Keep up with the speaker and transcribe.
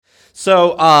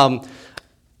So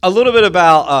a little bit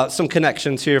about some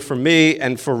connections here for me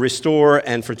and for Restore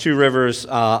and for Two Rivers.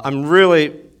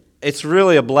 It's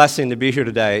really a blessing to be here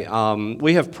today.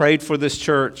 We have prayed for this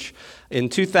church. In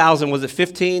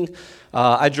 2015?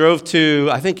 I drove to,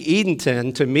 I think,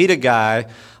 Edenton to meet a guy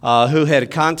who had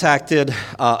contacted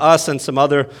us and some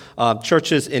other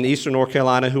churches in Eastern North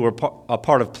Carolina who were a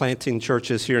part of planting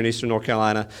churches here in Eastern North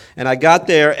Carolina. And I got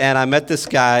there and I met this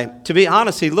guy. To be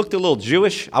honest, he looked a little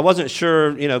Jewish. I wasn't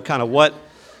sure, kind of what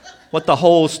the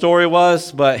whole story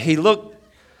was, but he looked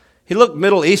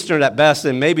Middle Eastern at best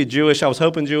and maybe Jewish. I was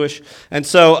hoping Jewish. And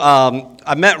so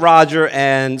I met Roger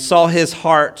and saw his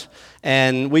heart.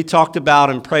 And we talked about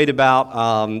and prayed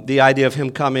about the idea of him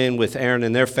coming with Aaron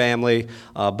and their family,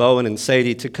 Bowen and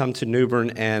Sadie, to come to New Bern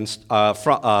and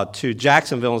to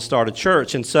Jacksonville and start a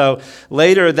church. And so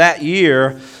later that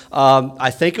year, I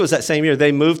think it was that same year,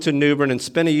 they moved to New Bern and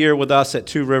spent a year with us at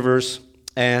Two Rivers.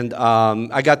 And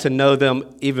I got to know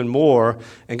them even more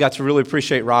and got to really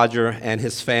appreciate Roger and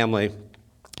his family.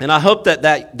 And I hope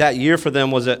that year for them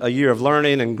was a year of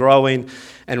learning and growing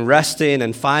and resting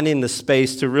and finding the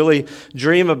space to really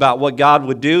dream about what God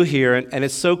would do here. And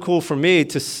it's so cool for me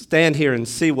to stand here and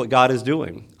see what God is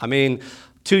doing. I mean,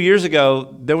 2 years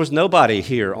ago, there was nobody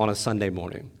here on a Sunday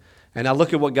morning. And I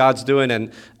look at what God's doing,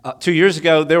 and 2 years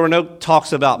ago, there were no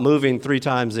talks about moving 3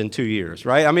 times in 2 years,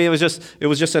 right? I mean, it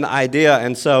was just an idea,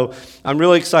 and so I'm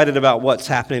really excited about what's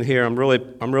happening here. I'm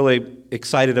really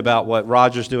excited about what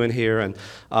Roger's doing here, and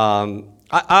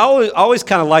I always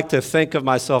kind of like to think of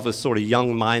myself as sort of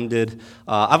young-minded.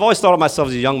 I've always thought of myself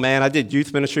as a young man. I did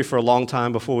youth ministry for a long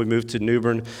time before we moved to New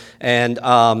Bern. And,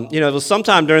 it was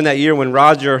sometime during that year when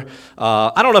Roger,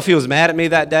 I don't know if he was mad at me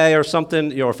that day or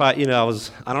something, or if I don't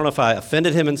know if I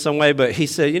offended him in some way, but he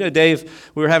said,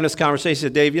 Dave, we were having this conversation. He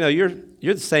said, Dave,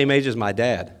 you're the same age as my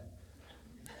dad.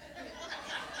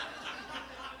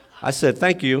 I said,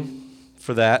 thank you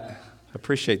for that. I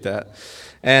appreciate that.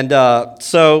 And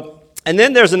And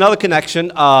then there's another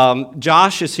connection.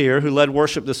 Josh is here, who led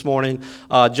worship this morning.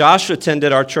 Josh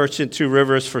attended our church in Two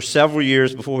Rivers for several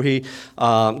years before he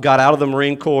got out of the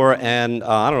Marine Corps, and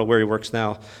I don't know where he works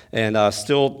now, and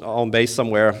still on base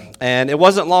somewhere. And it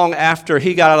wasn't long after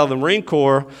he got out of the Marine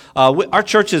Corps. Our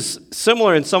church is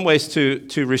similar in some ways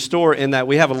to Restore in that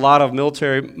we have a lot of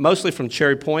military, mostly from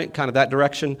Cherry Point, kind of that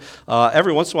direction.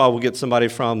 Every once in a while we'll get somebody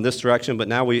from this direction, but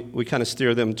now we kind of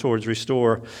steer them towards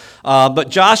Restore. But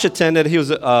Josh attended. He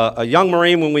was a young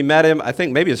Marine when we met him, I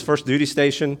think maybe his first duty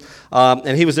station,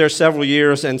 and he was there several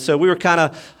years. And so we were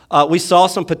we saw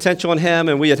some potential in him,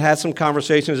 and we had some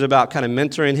conversations about kind of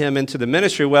mentoring him into the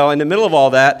ministry. Well, in the middle of all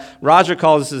that, Roger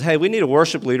calls and says, "Hey, we need a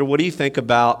worship leader. What do you think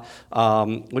about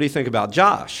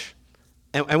Josh?"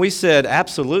 And we said,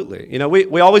 absolutely.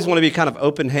 We always want to be kind of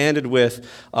open-handed with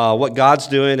what God's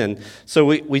doing, and so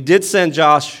we did send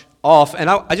Josh off, and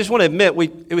I just want to admit,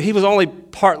 he was only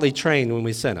partly trained when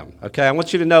we sent him, okay? I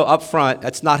want you to know up front,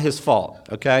 that's not his fault,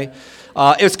 okay?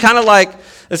 It's kind of like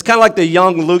the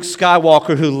young Luke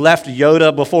Skywalker who left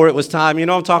Yoda before it was time. You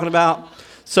know what I'm talking about?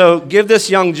 So give this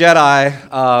young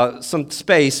Jedi some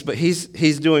space, but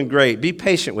he's doing great. Be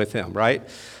patient with him, right?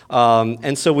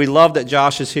 And so we love that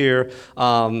Josh is here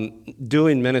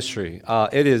doing ministry.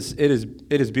 It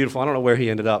is beautiful. I don't know where he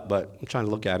ended up, but I'm trying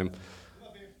to look at him.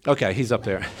 Okay, he's up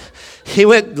there. He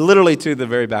went literally to the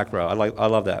very back row. I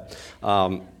love that.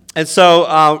 And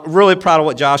so really proud of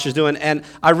what Josh is doing. And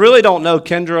I really don't know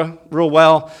Kendra real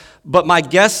well, but my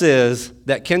guess is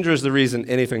that Kendra is the reason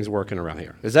anything's working around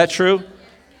here. Is that true?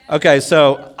 Okay,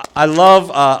 so I love,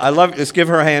 let's give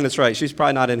her a hand. That's right. She's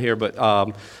probably not in here, but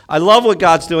I love what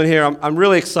God's doing here. I'm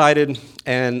really excited,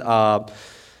 and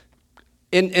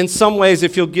in some ways,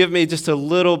 if you'll give me just a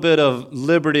little bit of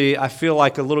liberty, I feel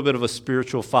like a little bit of a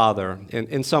spiritual father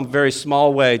in some very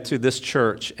small way to this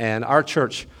church, and our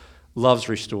church loves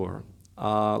Restore.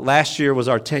 Last year was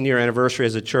our 10-year anniversary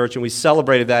as a church, and we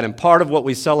celebrated that, and part of what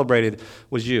we celebrated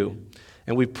was you.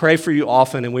 And we pray for you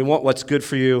often, and we want what's good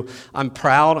for you. I'm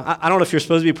proud. I don't know if you're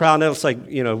supposed to be proud. It's like,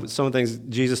 some of the things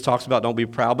Jesus talks about, don't be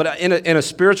proud. But in a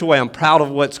spiritual way, I'm proud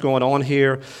of what's going on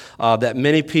here, that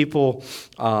many people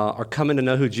are coming to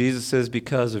know who Jesus is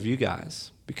because of you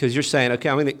guys. Because you're saying, okay,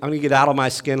 I'm going to get out of my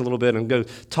skin a little bit and go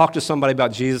talk to somebody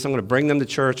about Jesus. I'm going to bring them to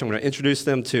church. I'm going to introduce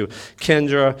them to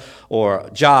Kendra or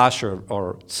Josh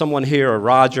or someone here or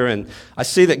Roger. And I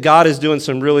see that God is doing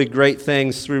some really great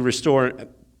things through Restore.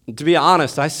 To be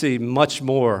honest, I see much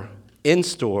more in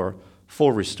store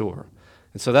for Restore.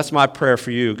 And so that's my prayer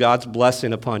for you, God's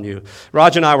blessing upon you.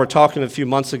 Roger and I were talking a few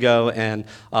months ago, and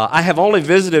I have only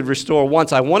visited Restore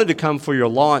once. I wanted to come for your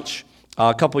launch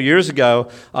a couple years ago,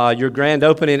 your grand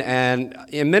opening. And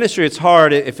in ministry, it's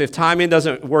hard. If timing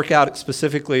doesn't work out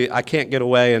specifically, I can't get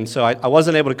away. And so I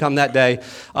wasn't able to come that day.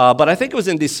 But I think it was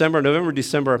in November,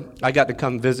 December, I got to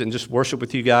come visit and just worship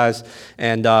with you guys.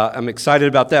 And I'm excited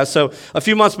about that. So a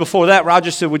few months before that,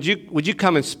 Roger said, would you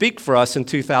come and speak for us in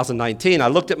 2019? I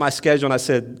looked at my schedule and I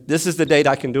said, this is the date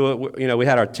I can do it. We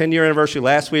had our 10-year anniversary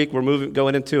last week. We're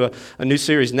going into a new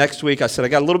series next week. I said, I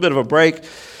got a little bit of a break.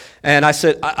 And I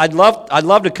said, I'd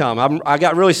love to come. I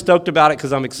got really stoked about it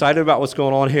because I'm excited about what's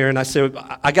going on here. And I said,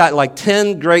 I got like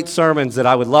 10 great sermons that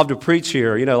I would love to preach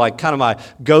here, like kind of my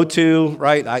go-to,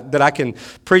 right, that I can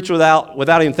preach without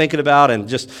even thinking about, and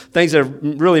just things that are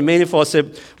really meaningful. I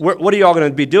said, what are y'all going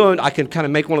to be doing? I can kind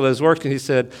of make one of those work. And he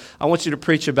said, I want you to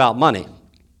preach about money.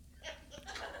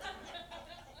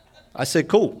 I said,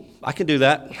 cool, I can do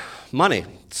that. Money.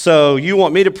 So you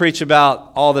want me to preach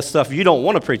about all the stuff you don't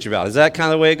want to preach about. Is that kind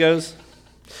of the way it goes?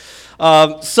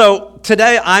 So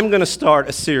today I'm going to start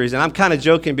a series, and I'm kind of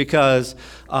joking because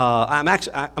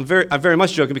I'm very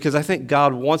much joking because I think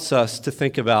God wants us to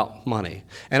think about money,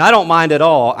 and I don't mind at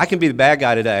all. I can be the bad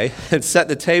guy today and set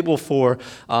the table for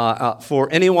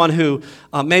anyone who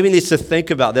maybe needs to think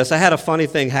about this. I had a funny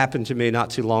thing happen to me not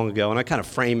too long ago, and I kind of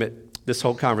frame it, this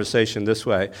whole conversation, this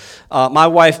way. My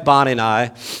wife Bonnie and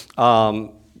I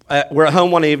were at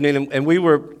home one evening, and we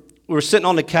were sitting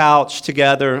on the couch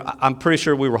together. I'm pretty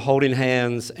sure we were holding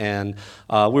hands, and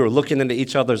we were looking into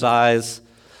each other's eyes.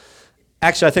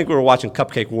 Actually, I think we were watching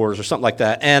Cupcake Wars or something like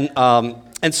that.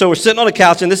 And so we're sitting on the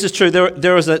couch, and this is true.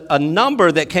 There was a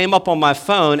number that came up on my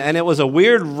phone, and it was a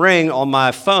weird ring on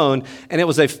my phone, and it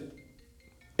was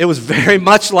very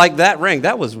much like that ring.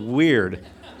 That was weird.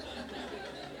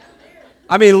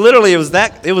 I mean, literally, it was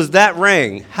that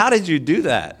ring. How did you do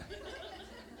that?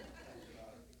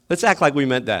 Let's act like we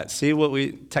meant that. See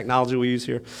what technology we use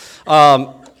here?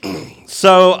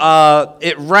 So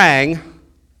it rang,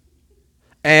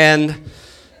 and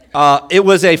it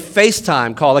was a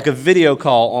FaceTime call, like a video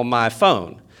call on my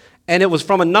phone. And it was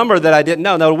from a number that I didn't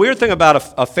know. Now, the weird thing about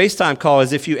a FaceTime call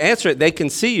is if you answer it, they can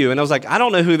see you. And I was like, I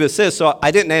don't know who this is, so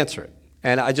I didn't answer it.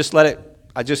 And I just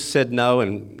said no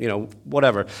and,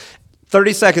 whatever.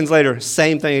 30 seconds later,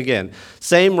 same thing again.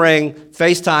 Same ring,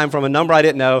 FaceTime from a number I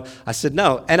didn't know. I said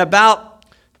no. And about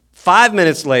 5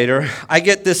 minutes later, I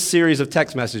get this series of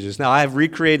text messages. Now, I have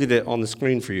recreated it on the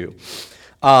screen for you.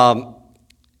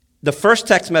 The first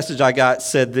text message I got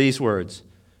said these words,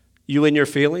 "You in your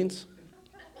feelings?"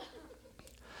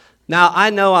 Now, I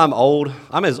know I'm old.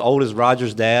 I'm as old as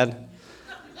Roger's dad.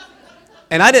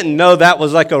 And I didn't know that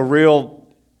was like a real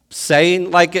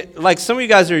saying, like some of you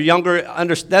guys are younger,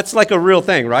 that's like a real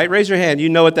thing, right? Raise your hand, you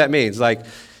know what that means. Like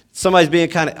somebody's being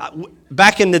kind of,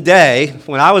 back in the day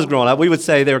when I was growing up, we would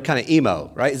say they were kind of emo,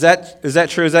 right? Is that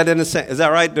true? Is that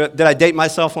right? Did I date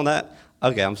myself on that?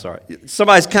 Okay, I'm sorry.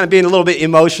 Somebody's kind of being a little bit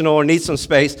emotional or needs some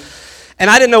space. And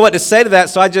I didn't know what to say to that,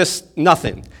 so I just,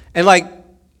 nothing. And like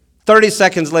 30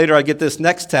 seconds later, I get this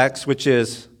next text, which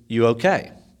is, "You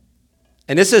okay?"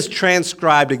 And this is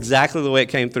transcribed exactly the way it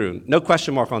came through. No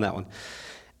question mark on that one.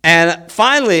 And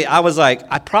finally, I was like,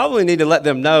 I probably need to let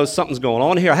them know something's going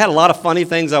on here. I had a lot of funny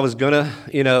things I was going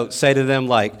to, say to them,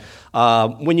 like,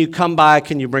 when you come by,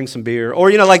 can you bring some beer?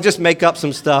 Or, like just make up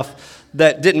some stuff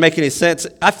that didn't make any sense.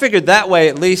 I figured that way,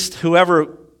 at least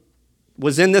whoever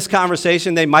was in this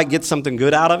conversation, they might get something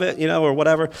good out of it, or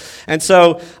whatever. And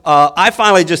so I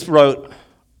finally just wrote,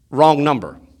 "Wrong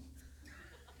number."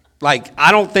 Like,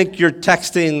 I don't think you're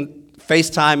texting,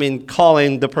 FaceTiming,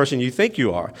 calling the person you think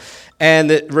you are. And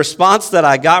the response that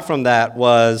I got from that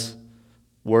was,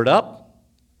 "Word up."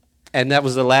 And that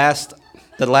was the last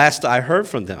I heard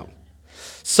from them.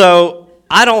 So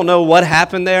I don't know what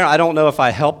happened there. I don't know if I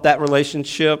helped that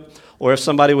relationship or if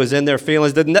somebody was in their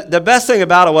feelings. The best thing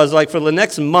about it was, like, for the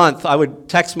next month, I would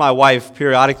text my wife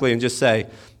periodically and just say,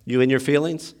 "You in your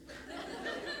feelings?"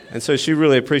 And so she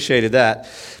really appreciated that.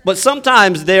 But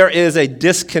sometimes there is a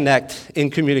disconnect in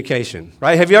communication,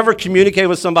 right? Have you ever communicated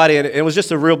with somebody and it was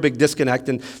just a real big disconnect?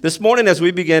 And this morning, as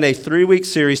we begin a 3-week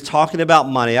series talking about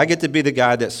money, I get to be the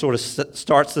guy that sort of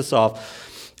starts this off.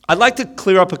 I'd like to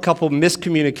clear up a couple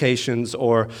miscommunications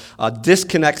or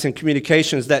disconnects in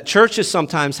communications that churches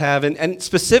sometimes have, and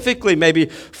specifically maybe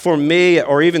for me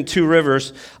or even Two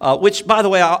Rivers, which, by the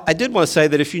way, I did want to say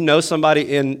that if you know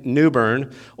somebody in New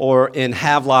Bern or in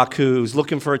Havelock who's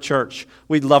looking for a church,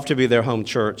 we'd love to be their home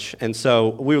church, and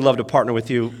so we would love to partner with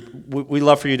you. We'd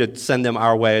love for you to send them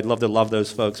our way. I'd love to love those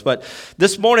folks. But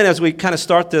this morning, as we kind of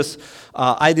start this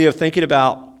idea of thinking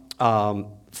about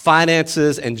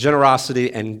finances and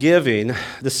generosity and giving,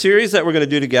 the series that we're going to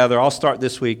do together, I'll start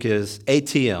this week, is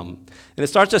ATM. And it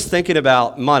starts just thinking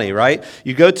about money, right?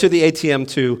 You go to the ATM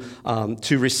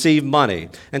to receive money.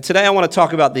 And today I want to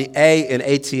talk about the A in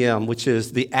ATM, which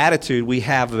is the attitude we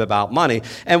have about money.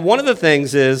 And one of the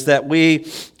things is that we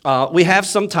have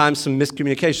sometimes some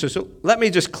miscommunication. So let me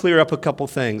just clear up a couple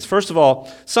things. First of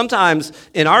all, sometimes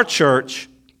in our church,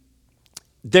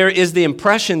 there is the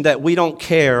impression that we don't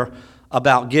care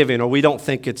about giving or we don't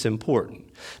think it's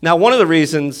important. Now, one of the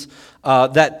reasons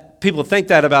that people think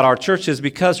that about our church is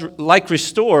because, like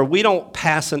Restore, we don't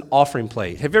pass an offering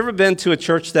plate. Have you ever been to a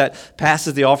church that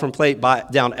passes the offering plate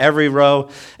down every row?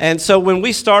 And so when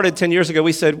we started 10 years ago,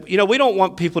 we said, we don't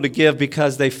want people to give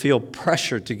because they feel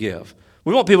pressured to give.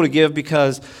 We want people to give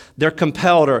because they're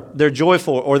compelled or they're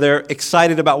joyful or they're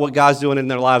excited about what God's doing in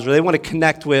their lives or they want to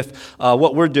connect with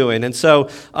what we're doing. And so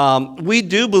we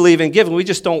do believe in giving. We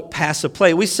just don't pass a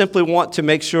plate. We simply want to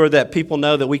make sure that people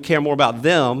know that we care more about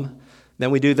them than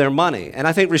we do their money. And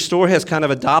I think Restore has kind of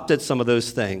adopted some of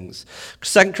those things.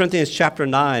 2 Corinthians chapter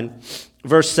 9,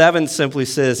 verse 7 simply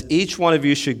says, each one of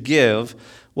you should give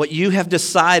what you have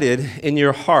decided in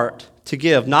your heart to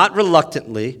give, not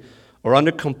reluctantly or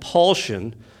under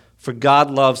compulsion, for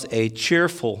God loves a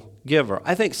cheerful giver.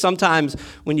 I think sometimes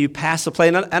when you pass a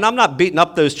plate, and I'm not beating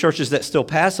up those churches that still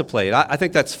pass a plate, I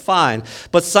think that's fine,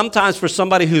 but sometimes for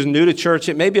somebody who's new to church,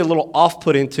 it may be a little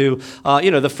off-putting to,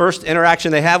 the first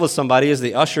interaction they have with somebody is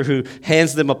the usher who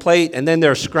hands them a plate, and then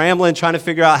they're scrambling, trying to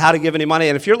figure out how to give any money,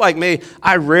 and if you're like me,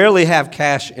 I rarely have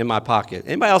cash in my pocket.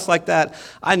 Anybody else like that?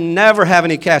 I never have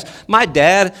any cash. My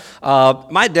dad,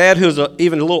 who's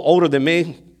even a little older than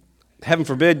me, heaven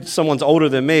forbid someone's older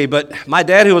than me, but my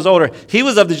dad who was older, he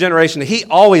was of the generation that he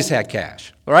always had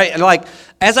cash, right? And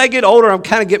as I get older, I'm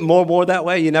kind of getting more and more that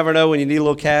way. You never know when you need a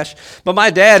little cash. But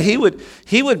my dad, he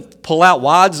would pull out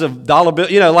wads of dollar bills.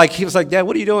 He was like, Dad,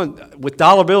 what are you doing with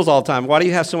dollar bills all the time? Why do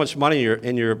you have so much money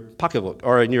in your pocketbook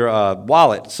or in your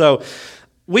wallet? So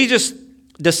we just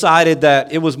decided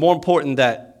that it was more important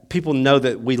that people know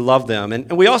that we love them.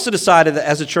 And we also decided that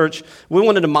as a church, we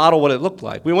wanted to model what it looked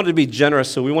like. We wanted to be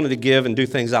generous, so we wanted to give and do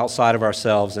things outside of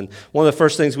ourselves. And one of the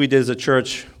first things we did as a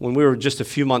church when we were just a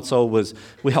few months old was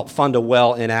we helped fund a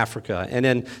well in Africa. And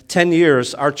in 10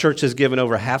 years, our church has given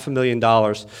over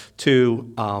 $500,000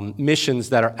 to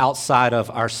missions that are outside of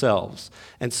ourselves.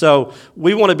 And so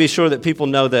we want to be sure that people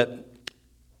know that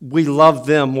we love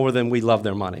them more than we love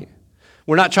their money.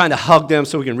 We're not trying to hug them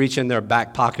so we can reach in their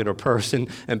back pocket or purse and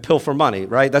pilfer money,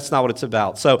 right? That's not what it's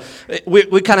about. So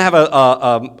we kind of have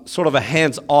a sort of a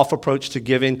hands-off approach to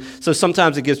giving. So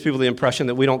sometimes it gives people the impression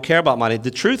that we don't care about money.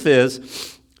 The truth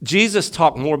is, Jesus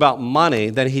talked more about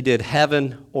money than he did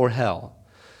heaven or hell.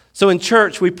 So in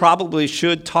church, we probably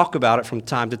should talk about it from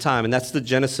time to time, and that's the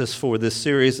genesis for this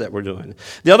series that we're doing.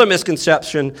 The other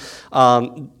misconception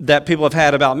that people have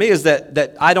had about me is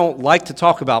that I don't like to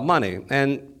talk about money.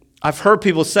 And I've heard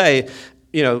people say,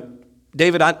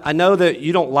 David, I know that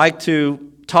you don't like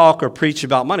to talk or preach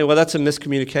about money. Well, that's a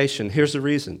miscommunication. Here's the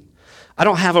reason. I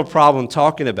don't have a problem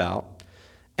talking about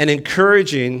and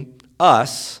encouraging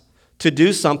us to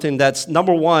do something that's,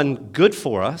 number one, good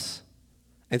for us,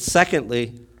 and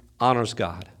secondly, honors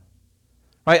God.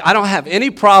 Right? I don't have any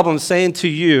problem saying to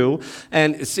you,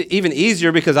 and it's even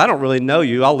easier because I don't really know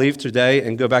you. I'll leave today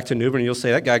and go back to New Bern, and you'll say,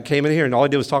 that guy came in here and all he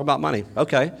did was talk about money.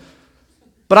 Okay.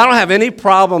 But I don't have any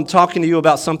problem talking to you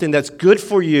about something that's good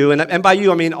for you, and by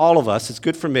you I mean all of us. It's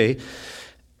good for me,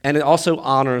 and it also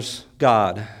honors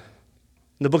God. In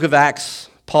the book of Acts,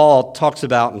 Paul talks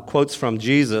about and quotes from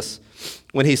Jesus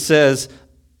when he says,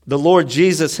 the Lord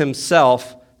Jesus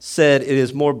himself said, it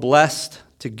is more blessed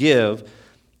to give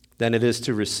than it is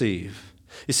to receive.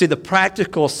 You see, the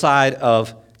practical side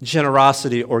of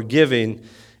generosity or giving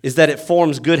is that it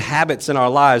forms good habits in our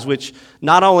lives, which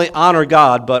not only honor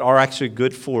God, but are actually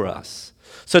good for us.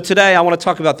 So today I want to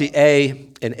talk about the A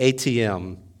in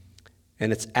ATM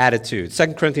and its attitude.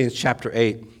 2 Corinthians chapter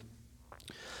 8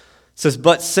 says,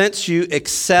 but since you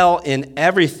excel in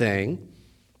everything,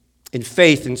 in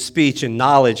faith, in speech, in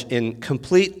knowledge, in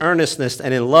complete earnestness,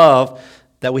 and in love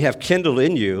that we have kindled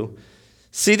in you,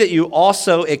 see that you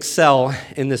also excel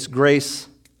in this grace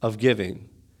of giving.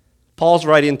 Paul's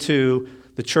writing to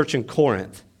the church in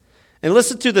Corinth. And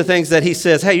listen to the things that he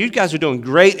says, hey, you guys are doing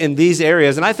great in these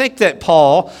areas. And I think that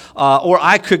Paul, or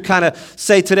I could kind of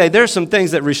say today, there's some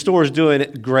things that Restore is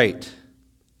doing great.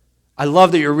 I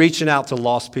love that you're reaching out to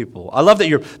lost people. I love that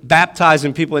you're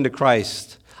baptizing people into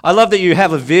Christ. I love that you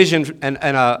have a vision and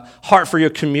a heart for your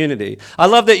community. I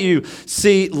love that you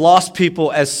see lost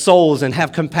people as souls and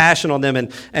have compassion on them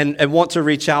and want to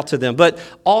reach out to them. But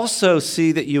also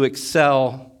see that you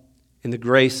excel in the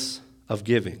grace of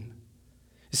giving.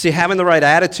 You see, having the right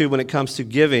attitude when it comes to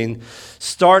giving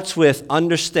starts with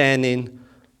understanding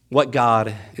what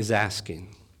God is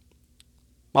asking.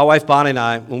 My wife Bonnie and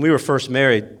I, when we were first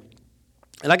married,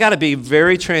 and I got to be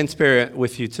very transparent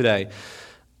with you today,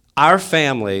 our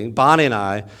family, Bonnie and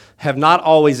I, have not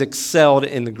always excelled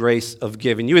in the grace of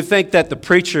giving. You would think that the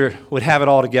preacher would have it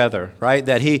all together, right?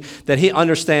 That he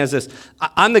understands this.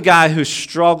 I'm the guy who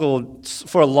struggled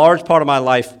for a large part of my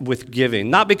life with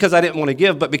giving, not because I didn't want to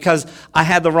give, but because I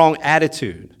had the wrong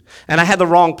attitude. And I had the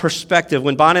wrong perspective.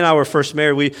 When Bonnie and I were first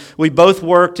married, we both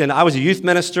worked, and I was a youth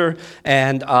minister,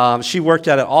 and she worked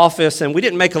at an office, and we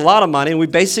didn't make a lot of money. And we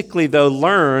basically, though,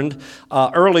 learned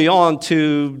early on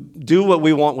to do what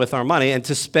we want with our money and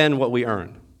to spend what we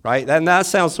earn, right? And that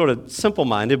sounds sort of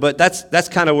simple-minded, but that's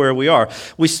kind of where we are.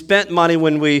 We spent money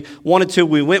when we wanted to.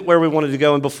 We went where we wanted to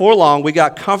go, and before long, we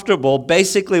got comfortable.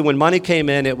 Basically, when money came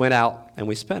in, it went out, and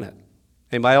we spent it.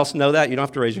 Anybody else know that? You don't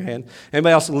have to raise your hand.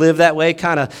 Anybody else live that way,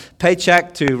 kind of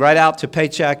paycheck to right out to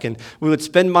paycheck? And we would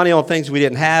spend money on things we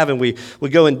didn't have, and we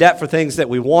would go in debt for things that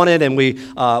we wanted, and we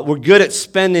were good at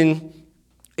spending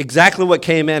exactly what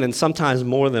came in and sometimes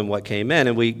more than what came in.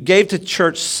 And we gave to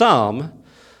church some,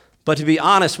 but to be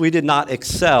honest, we did not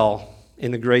excel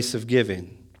in the grace of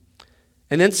giving.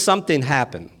 And then something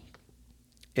happened.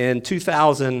 In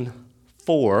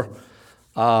 2004,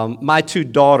 my two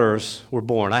daughters were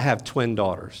born. I have twin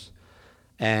daughters,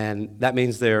 and that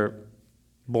means they're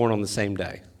born on the same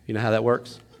day. You know how that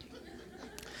works?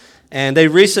 And they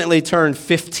recently turned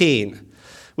 15,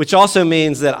 which also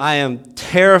means that I am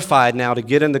terrified now to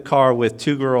get in the car with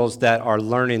two girls that are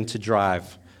learning to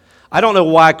drive. I don't know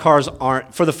why cars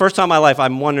aren't, for the first time in my life,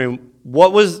 I'm wondering,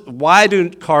 why do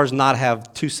cars not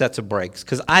have two sets of brakes?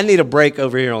 Because I need a brake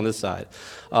over here on this side.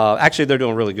 Actually, they're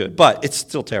doing really good, but it's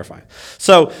still terrifying.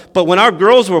 But when our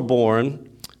girls were born,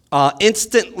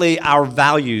 instantly our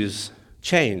values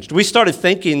changed. We started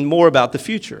thinking more about the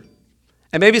future.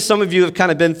 And maybe some of you have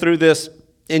kind of been through this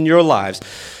in your lives.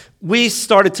 We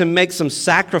started to make some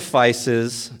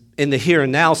sacrifices in the here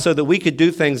and now so that we could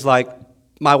do things like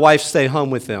my wife stay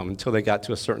home with them until they got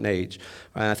to a certain age.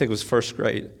 Right? I think it was first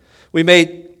grade. We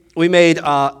made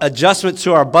adjustments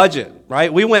to our budget,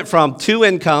 right? We went from two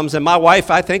incomes, and my wife,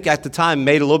 I think at the time,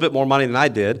 made a little bit more money than I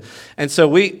did. And so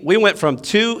we went from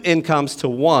two incomes to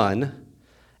one,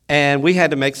 and we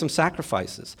had to make some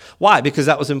sacrifices. Why? Because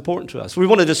that was important to us. We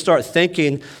wanted to start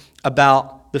thinking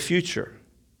about the future.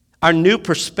 Our new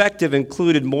perspective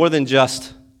included more than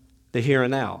just the here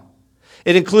and now.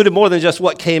 It included more than just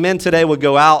what came in today would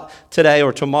go out today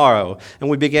or tomorrow, and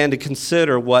we began to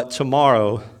consider what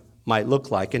tomorrow might look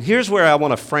like. And here's where I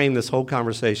want to frame this whole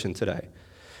conversation today.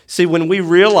 See, when we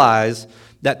realize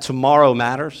that tomorrow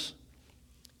matters,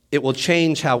 it will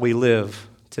change how we live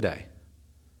today.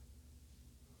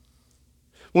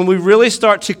 When we really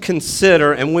start to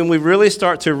consider and when we really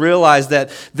start to realize that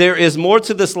there is more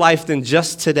to this life than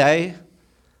just today,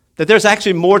 that there's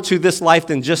actually more to this life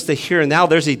than just the here and now,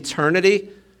 there's eternity.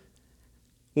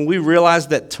 When we realize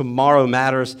that tomorrow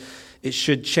matters, it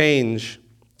should change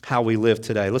how we live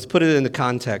today. Let's put it into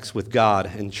context with God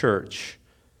and church.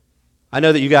 I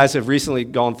know that you guys have recently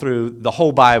gone through the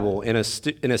whole Bible in a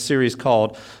series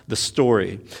called The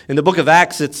Story. In the book of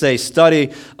Acts, it's a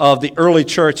study of the early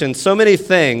church and so many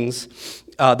things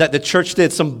that the church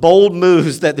did, some bold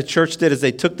moves that the church did as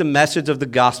they took the message of the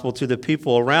gospel to the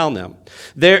people around them.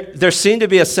 There seemed to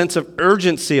be a sense of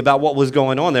urgency about what was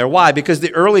going on there. Why? Because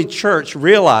the early church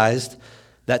realized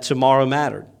that tomorrow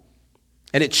mattered.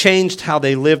 And it changed how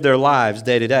they lived their lives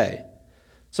day to day.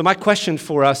 So my question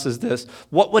for us is this: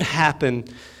 what would happen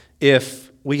if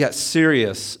we got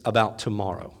serious about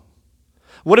tomorrow?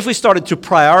 What if we started to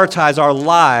prioritize our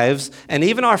lives and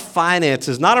even our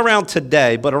finances, not around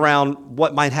today, but around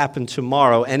what might happen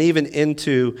tomorrow and even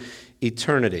into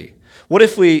eternity? What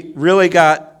if we really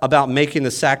got about making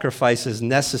the sacrifices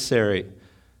necessary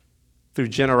through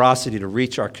generosity to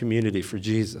reach our community for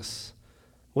Jesus?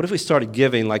 What if we started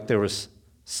giving like there was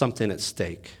something at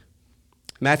stake?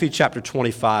 Matthew chapter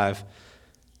 25,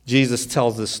 Jesus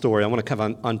tells this story. I want to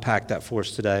kind of unpack that for us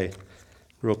today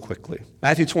real quickly.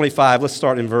 Matthew 25, let's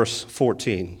start in verse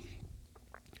 14.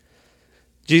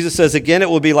 Jesus says, "Again, it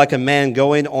will be like a man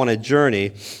going on a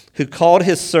journey who called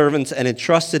his servants and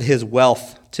entrusted his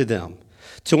wealth to them.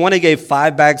 To one he gave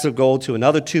 5 bags of gold, to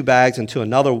another 2 bags, and to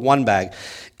another 1 bag,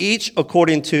 each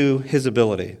according to his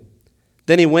ability.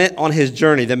 Then he went on his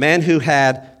journey. The man who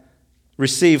had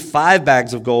received 5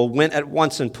 bags of gold, went at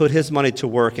once and put his money to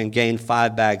work and gained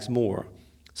 5 bags more.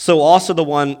 So also the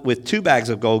one with 2 bags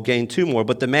of gold gained 2 more.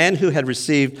 But the man who had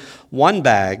received 1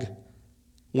 bag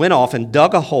went off and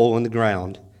dug a hole in the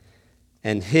ground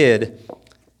and hid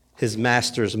his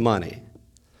master's money.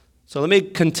 So let me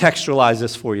contextualize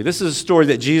this for you. This is a story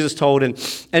that Jesus told,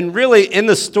 and really in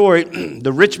the story,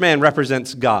 the rich man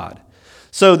represents God.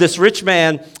 So this rich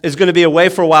man is going to be away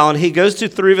for a while, and he goes to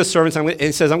 3 of his servants, and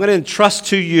he says, I'm going to entrust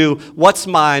to you what's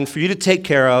mine for you to take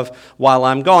care of while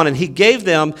I'm gone. And he gave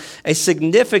them a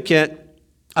significant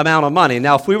amount of money.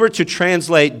 Now, if we were to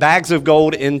translate bags of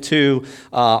gold into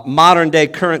modern-day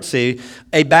currency,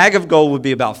 a bag of gold would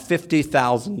be about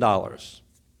 $50,000.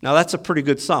 Now, that's a pretty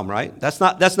good sum, right?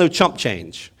 That's no chump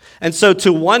change. And so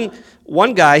to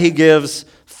one guy, he gives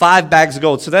 5 bags of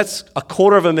gold. So that's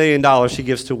 $250,000 he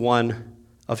gives to one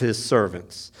of his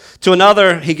servants. To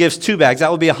another, he gives 2 bags.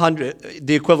 That would be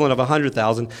the equivalent of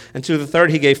 100,000. And to the third,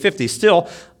 he gave 50. Still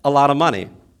a lot of money.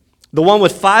 The one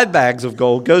with 5 bags of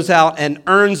gold goes out and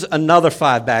earns another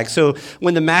 5 bags. So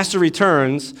when the master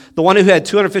returns, the one who had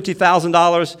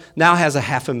 $250,000 now has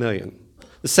 $500,000.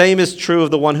 The same is true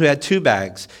of the one who had 2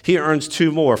 bags. He earns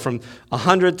 2 more, from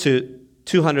 $100,000 to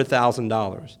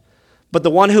 $200,000. But the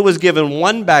one who was given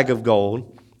 1 bag of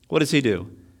gold, what does he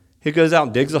do? He goes out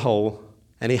and digs a hole,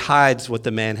 and he hides what the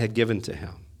man had given to him.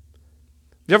 Have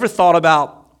you ever thought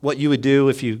about what you would do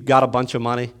if you got a bunch of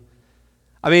money?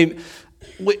 I mean,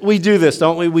 we do this,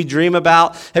 don't we? We dream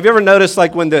about. Have you ever noticed,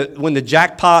 like, when the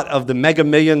jackpot of the Mega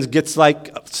Millions gets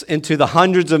like into the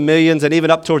hundreds of millions and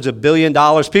even up towards $1 billion,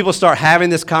 people start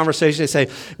having this conversation. They say,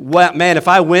 well, man, if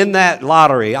I win that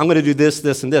lottery, I'm going to do this,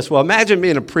 this, and this. Well, imagine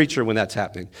being a preacher when that's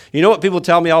happening. You know what people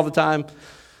tell me all the time?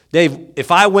 Dave,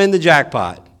 if I win the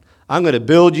jackpot, I'm going to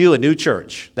build you a new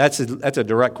church. That's a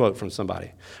direct quote from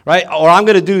somebody, right? Or I'm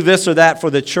going to do this or that for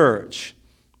the church.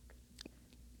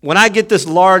 When I get this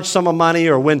large sum of money,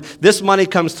 or when this money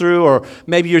comes through, or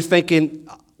maybe you're thinking,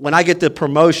 when I get the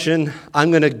promotion,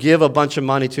 I'm going to give a bunch of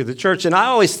money to the church. And I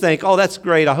always think, oh, that's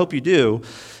great. I hope you do.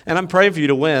 And I'm praying for you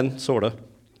to win, sort of.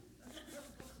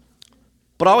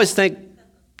 But I always think,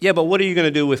 yeah, but what are you going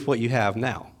to do with what you have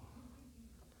now?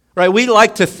 Right? We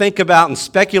like to think about and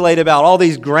speculate about all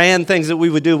these grand things that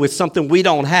we would do with something we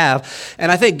don't have.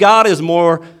 And I think God is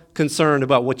more concerned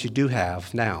about what you do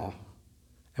have now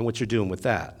and what you're doing with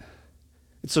that.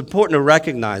 It's important to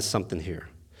recognize something here.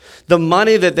 The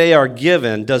money that they are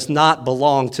given does not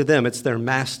belong to them. It's their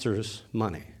master's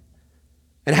money.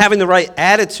 And having the right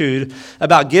attitude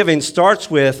about giving starts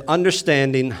with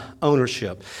understanding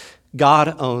ownership.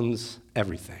 God owns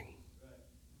everything.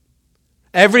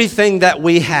 Everything that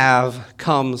we have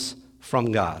comes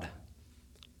from God.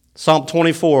 Psalm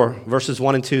 24, verses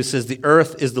 1 and 2 says, the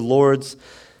earth is the Lord's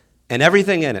and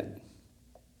everything in it,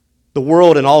 the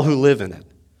world and all who live in it.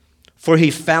 For he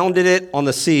founded it on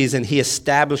the seas and he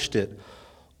established it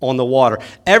on the water.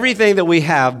 Everything that we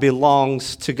have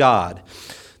belongs to God.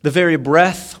 The very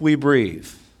breath we breathe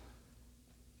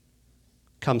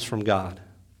comes from God.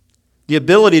 The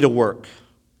ability to work,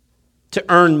 to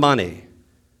earn money,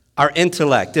 our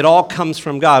intellect, it all comes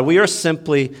from God. We are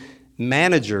simply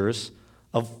managers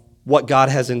of what God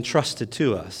has entrusted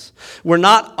to us. We're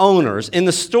not owners. In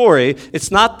the story,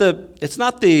 it's not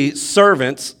the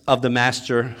servants of the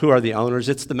master who are the owners,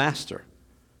 it's the master.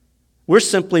 We're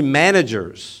simply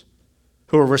managers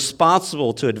who are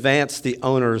responsible to advance the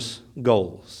owner's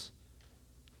goals.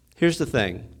 Here's the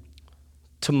thing.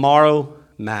 Tomorrow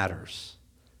matters.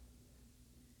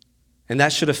 And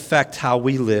that should affect how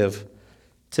we live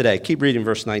today. Keep reading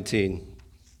verse 19.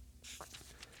 It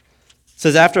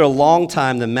says, after a long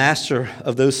time, the master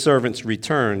of those servants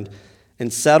returned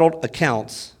and settled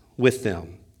accounts with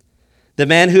them. The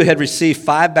man who had received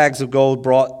 5 bags of gold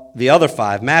brought the other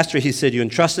 5. Master, he said, you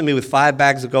entrusted me with 5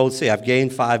 bags of gold. See, I've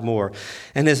gained 5 more.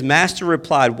 And his master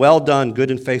replied, well done, good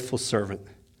and faithful servant.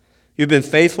 You've been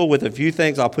faithful with a few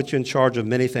things. I'll put you in charge of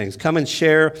many things. Come and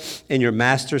share in your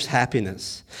master's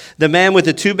happiness. The man with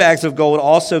the 2 bags of gold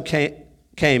also came.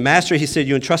 Master, he said,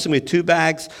 you entrusted me with 2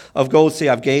 bags of gold. See,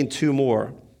 I've gained 2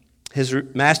 more. His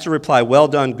master replied, well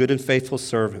done, good and faithful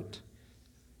servant.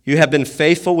 You have been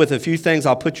faithful with a few things.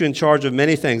 I'll put you in charge of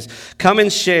many things. Come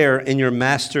and share in your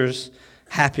master's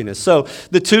happiness. So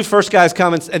the 2 first guys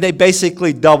come and they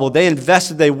basically doubled. They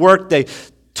invested, they worked, they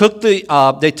took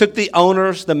the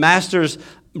owners, the master's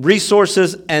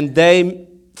resources, and they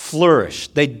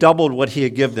flourished. They doubled what he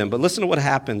had given them. But listen to what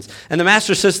happens. And the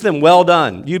master says to them, well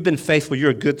done. You've been faithful.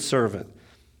 You're a good servant.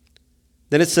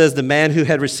 Then it says the man who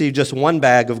had received just 1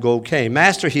 bag of gold came.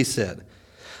 Master, he said.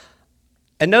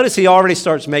 And notice he already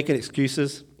starts making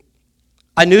excuses.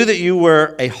 I knew that you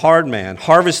were a hard man,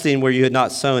 harvesting where you had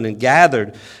not sown and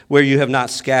gathered where you have not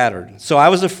scattered. So I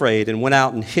was afraid and went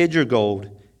out and hid your gold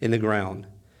in the ground.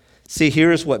 See,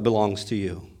 here is what belongs to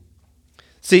you."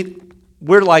 See,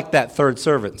 we're like that third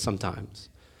servant sometimes.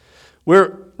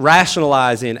 We're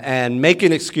rationalizing and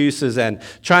making excuses and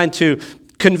trying to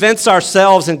convince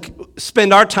ourselves and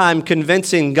spend our time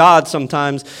convincing God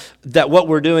sometimes that what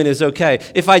we're doing is okay.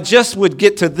 If I just would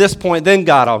get to this point, then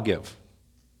God, I'll give.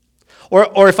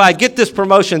 Or if I get this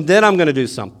promotion, then I'm going to do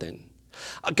something.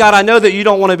 God, I know that you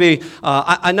don't want to be,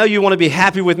 I know you want to be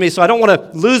happy with me, so I don't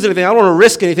want to lose anything. I don't want to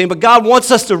risk anything, but God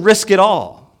wants us to risk it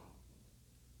all.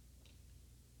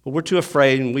 But we're too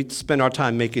afraid, and we spend our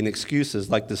time making excuses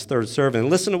like this third servant. And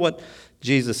listen to what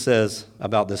Jesus says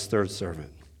about this third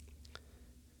servant.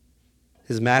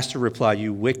 His master replied,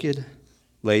 "You wicked,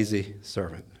 lazy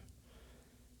servant.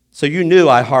 So you knew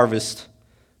I harvest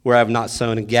where I have not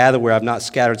sown and gather where I have not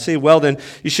scattered. See, well then,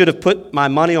 you should have put my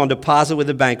money on deposit with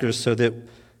the bankers so that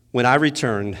when I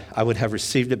returned, I would have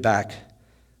received it back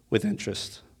with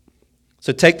interest.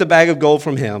 So take the bag of gold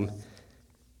from him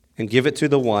and give it to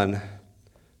the one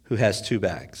who has 2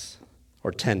 bags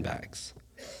or 10 bags.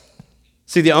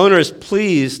 See, the owner is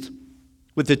pleased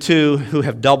with the 2 who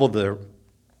have doubled their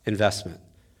investment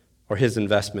or his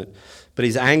investment, but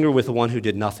he's angry with the one who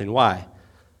did nothing. Why?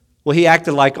 Well, he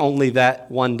acted like only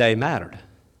that one day mattered.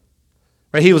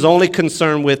 Right? He was only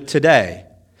concerned with today.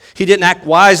 He didn't act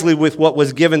wisely with what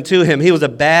was given to him. He was a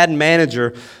bad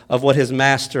manager of what his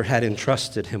master had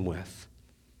entrusted him with.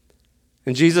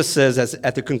 And Jesus says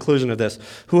at the conclusion of this,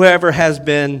 whoever has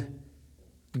been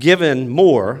given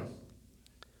more,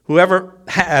 whoever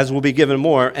has will be given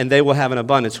more, and they will have an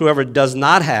abundance. Whoever does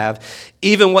not have,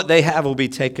 even what they have will be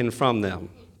taken from them.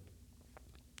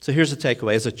 So here's the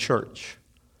takeaway. As a church,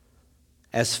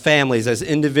 as families, as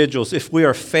individuals, if we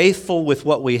are faithful with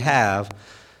what we have,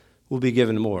 we'll be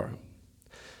given more.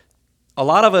 A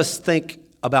lot of us think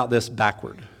about this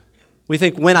backward. We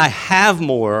think when I have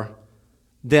more,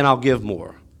 then I'll give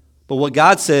more. But what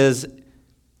God says,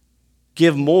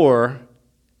 give more,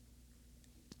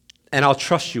 and I'll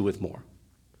trust you with more.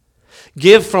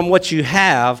 Give from what you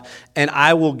have, and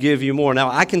I will give you more.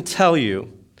 Now, I can tell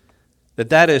you that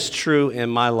that is true in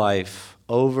my life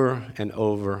over and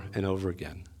over and over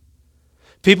again.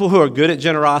 People who are good at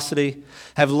generosity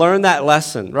have learned that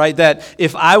lesson, right? That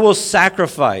if I will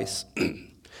sacrifice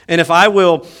and if I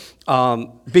will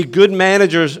be good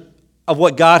managers of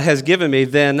what God has given me,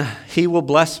 then he will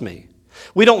bless me.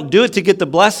 We don't do it to get the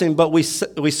blessing, but we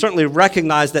certainly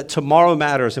recognize that tomorrow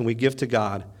matters and we give to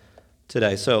God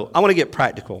today. So I want to get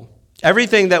practical.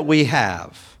 Everything that we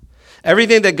have,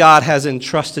 everything that God has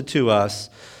entrusted to us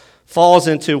falls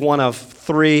into one of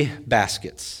 3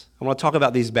 baskets. I want to talk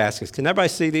about these baskets. Can everybody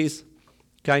see these?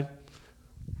 Okay.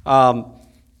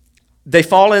 They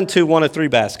fall into one of 3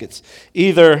 baskets.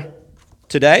 Either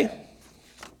today,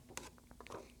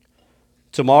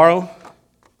 tomorrow,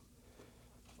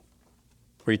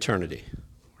 or eternity,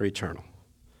 or eternal.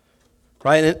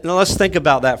 Right? And now let's think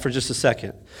about that for just a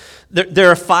second. There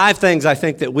are 5 things I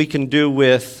think that we can do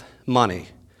with money.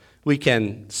 We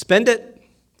can spend it,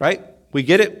 right? We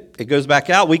get it, it goes back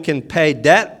out. We can pay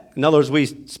debt. In other words, we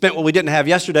spent what we didn't have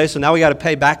yesterday, so now we got to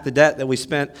pay back the debt that we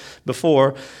spent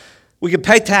before. We can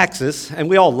pay taxes, and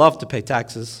we all love to pay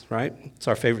taxes, right? It's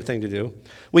our favorite thing to do.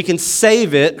 We can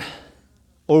save it,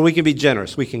 or we can be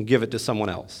generous. We can give it to someone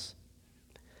else.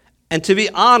 And to be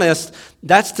honest,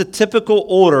 that's the typical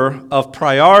order of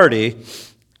priority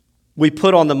we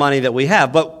put on the money that we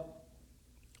have. But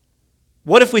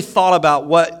what if we thought about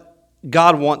what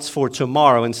God wants for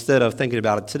tomorrow instead of thinking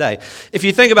about it today? If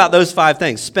you think about those 5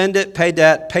 things, spend it, pay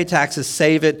debt, pay taxes,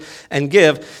 save it, and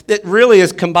give, it really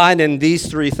is combined in these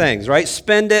 3 things, right?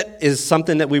 Spend it is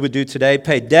something that we would do today.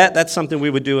 Pay debt, that's something we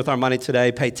would do with our money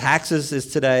today. Pay taxes is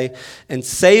today. And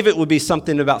save it would be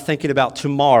something about thinking about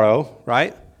tomorrow,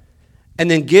 right? And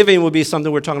then giving would be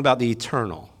something we're talking about the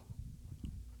eternal.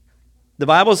 The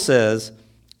Bible says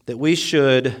that we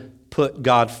should put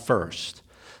God first.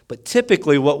 But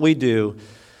typically what we do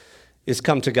is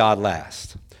come to God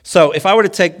last. So if I were to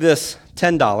take this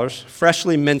 $10,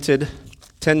 freshly minted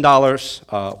 $10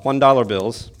 $1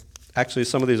 bills, actually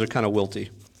some of these are kind of wilty.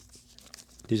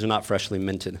 These are not freshly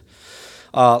minted.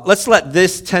 Let's let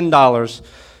this $10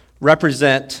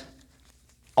 represent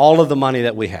all of the money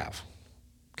that we have.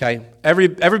 Okay? Every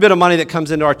bit of money that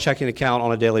comes into our checking account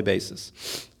on a daily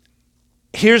basis.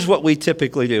 Here's what we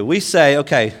typically do. We say,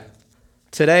 okay,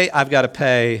 today I've got to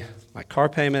pay my car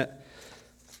payment,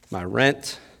 my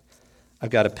rent, I've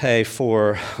got to pay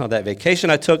for that vacation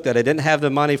I took that I didn't have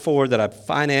the money for, that I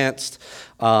financed.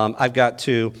 I've got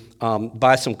to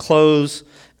buy some clothes,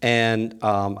 and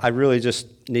I really just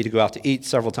need to go out to eat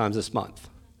several times this month,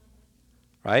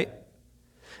 right?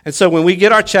 And so when we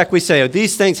get our check, we say, oh,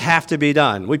 these things have to be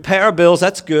done. We pay our bills,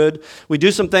 that's good. We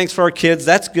do some things for our kids,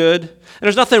 that's good. And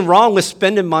there's nothing wrong with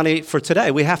spending money for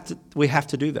today. We have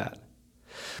to do that.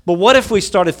 But what if we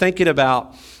started thinking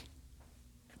about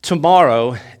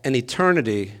tomorrow and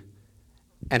eternity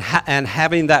and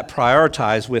having that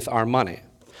prioritized with our money,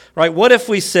 right? What if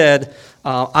we said,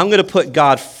 I'm going to put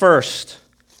God first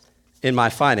in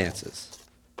my finances?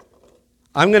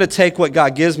 I'm going to take what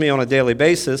God gives me on a daily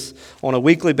basis, on a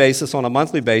weekly basis, on a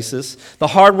monthly basis, the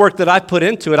hard work that I put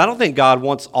into it. I don't think God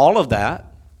wants all of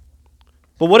that.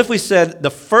 But what if we said,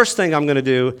 the first thing I'm going to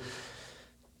do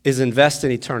is invest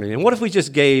in eternity? And what if we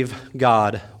just gave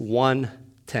God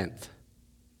 1/10?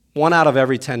 One out of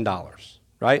every $10,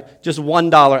 right? Just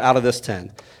 $1 out of this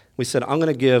 10. We said, I'm going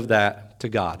to give that to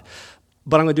God.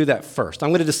 But I'm going to do that first. I'm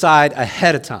going to decide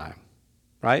ahead of time,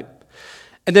 right?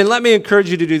 And then let me encourage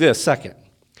you to do this second.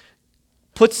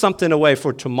 Put something away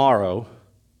for tomorrow,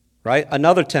 right?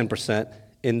 Another 10%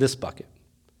 in this bucket.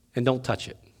 And don't touch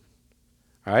it,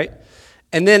 all right?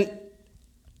 And then,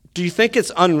 do you think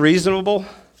it's unreasonable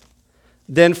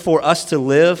then for us to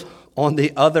live on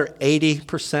the other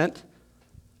 80%?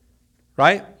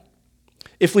 Right?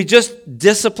 If we just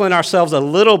discipline ourselves a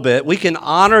little bit, we can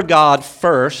honor God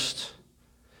first.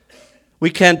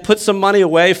 We can put some money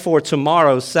away for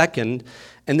tomorrow second,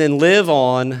 and then live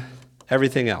on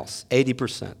everything else,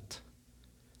 80%.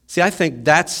 See, I think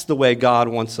that's the way God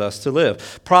wants us to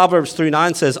live. Proverbs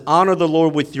 3:9 says, honor the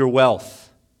Lord with your wealth,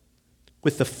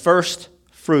 with the first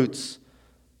fruits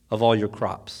of all your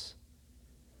crops.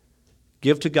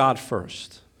 Give to God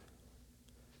first.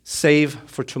 Save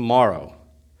for tomorrow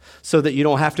so that you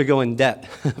don't have to go in debt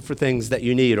for things that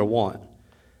you need or want,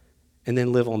 and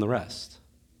then live on the rest.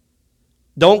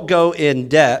 Don't go in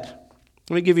debt.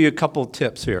 Let me give you a couple of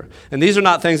tips here. And these are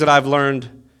not things that I've learned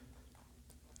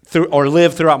through or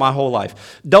lived throughout my whole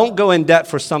life. Don't go in debt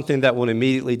for something that will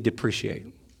immediately depreciate.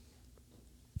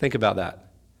 Think about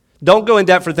that. Don't go in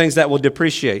debt for things that will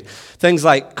depreciate. Things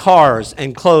like cars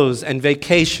and clothes and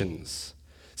vacations.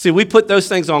 See, we put those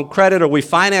things on credit or we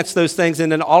finance those things,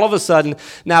 and then all of a sudden,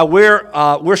 now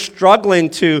we're struggling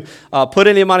to put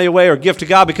any money away or give to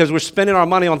God because we're spending our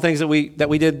money on things that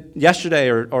we did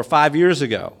yesterday or 5 years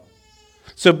ago.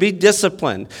 So be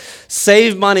disciplined.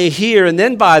 Save money here and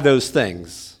then buy those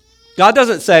things. God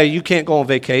doesn't say you can't go on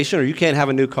vacation or you can't have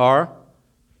a new car.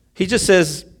 He just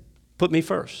says, put me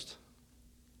first.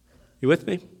 You with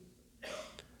me?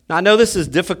 Now, I know this is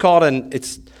difficult, and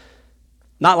it's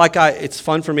not like it's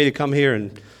fun for me to come here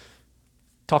and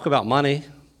talk about money.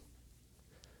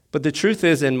 But the truth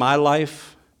is, in my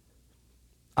life,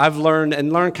 I've learned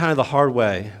kind of the hard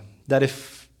way that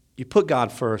if you put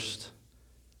God first,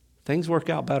 things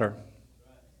work out better.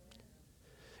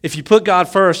 If you put God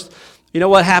first, you know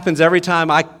what happens every time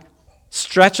I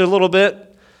stretch a little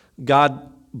bit?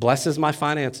 God blesses my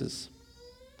finances.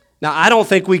 Now, I don't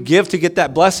think we give to get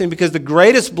that blessing because the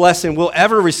greatest blessing we'll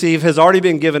ever receive has already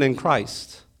been given in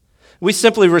Christ. We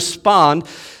simply respond.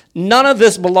 None of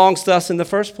this belongs to us in the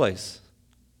first place.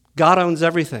 God owns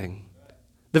everything.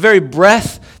 The very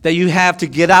breath that you have to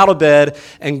get out of bed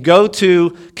and go to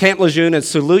Camp Lejeune and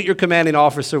salute your commanding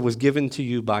officer was given to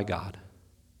you by God.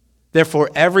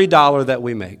 Therefore, every dollar that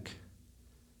we make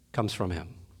comes from Him.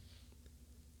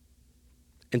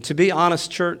 And to be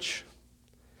honest, church,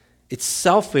 it's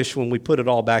selfish when we put it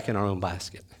all back in our own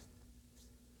basket.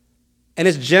 And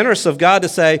it's generous of God to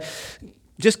say,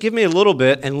 just give me a little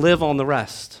bit and live on the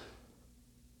rest.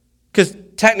 Because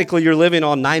technically you're living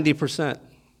on 90%.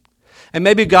 And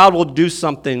maybe God will do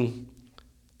something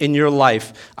in your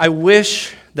life. I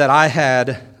wish that I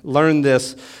had learned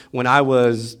this when I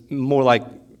was more like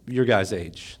your guys'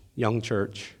 age, young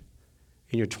church,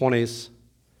 in your 20s.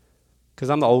 Because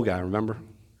I'm the old guy, remember?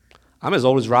 I'm as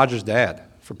old as Roger's dad,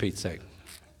 for Pete's sake.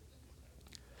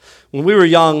 When we were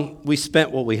young, we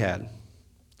spent what we had.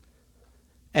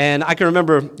 And I can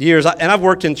remember years, and I've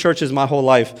worked in churches my whole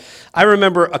life. I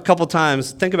remember a couple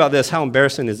times, think about this, how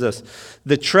embarrassing is this?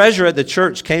 The treasurer at the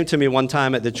church came to me one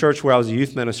time at the church where I was a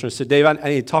youth minister and said, Dave, I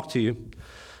need to talk to you.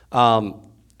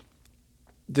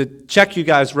 The check you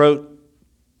guys wrote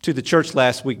to the church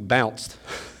last week bounced.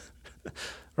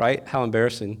 Right? How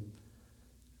embarrassing.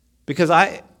 Because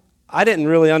I didn't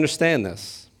really understand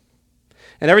this.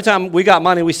 And every time we got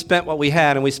money, we spent what we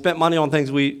had, and we spent money on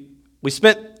things we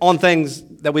spent on things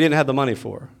that we didn't have the money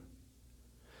for.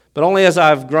 But only as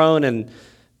I've grown and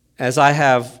as I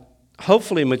have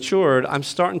hopefully matured, I'm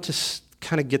starting to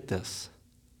kind of get this.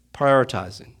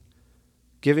 Prioritizing.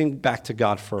 Giving back to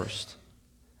God first.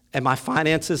 And my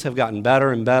finances have gotten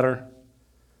better and better.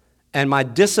 And my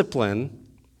discipline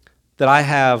that I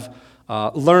have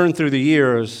learned through the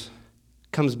years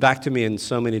comes back to me in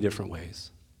so many different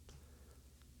ways.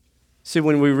 See,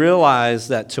 when we realize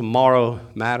that tomorrow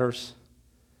matters,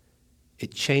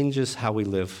 it changes how we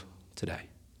live today.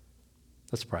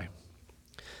 Let's pray.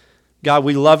 God,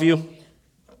 we love you.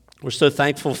 We're so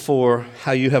thankful for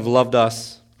how you have loved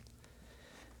us.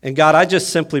 And God, I just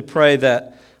simply pray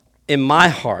that in my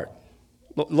heart,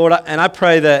 Lord, and I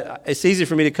pray that it's easy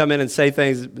for me to come in and say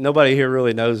things, nobody here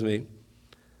really knows me.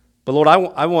 But Lord,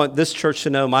 I want this church to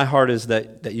know my heart is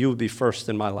that you would be first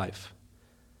in my life.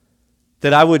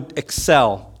 That I would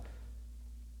excel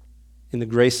in the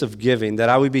grace of giving, that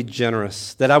I would be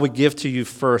generous, that I would give to you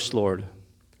first, Lord.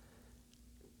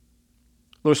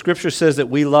 Lord, Scripture says that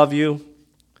we love you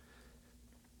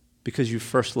because you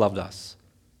first loved us.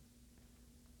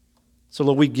 So,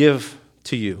 Lord, we give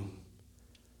to you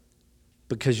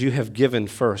because you have given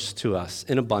first to us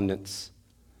in abundance.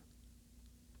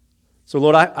 So,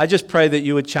 Lord, I just pray that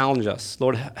you would challenge us.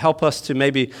 Lord, help us to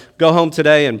maybe go home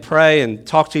today and pray and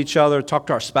talk to each other, talk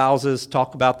to our spouses,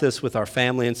 talk about this with our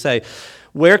family and say,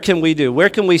 where can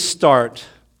we start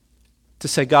to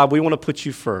say, God, we want to put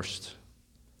you first?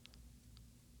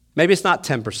 Maybe it's not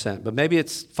 10%, but maybe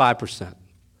it's 5%.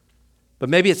 But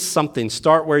maybe it's something.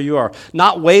 Start where you are.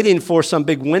 Not waiting for some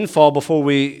big windfall before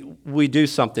we do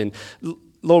something.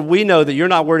 Lord, we know that you're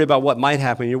not worried about what might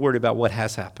happen. You're worried about what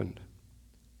has happened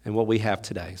and what we have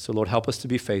today. So, Lord, help us to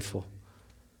be faithful.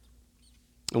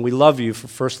 And we love you for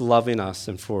first loving us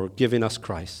and for giving us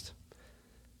Christ.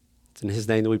 It's in his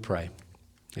name that we pray.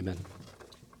 Amen.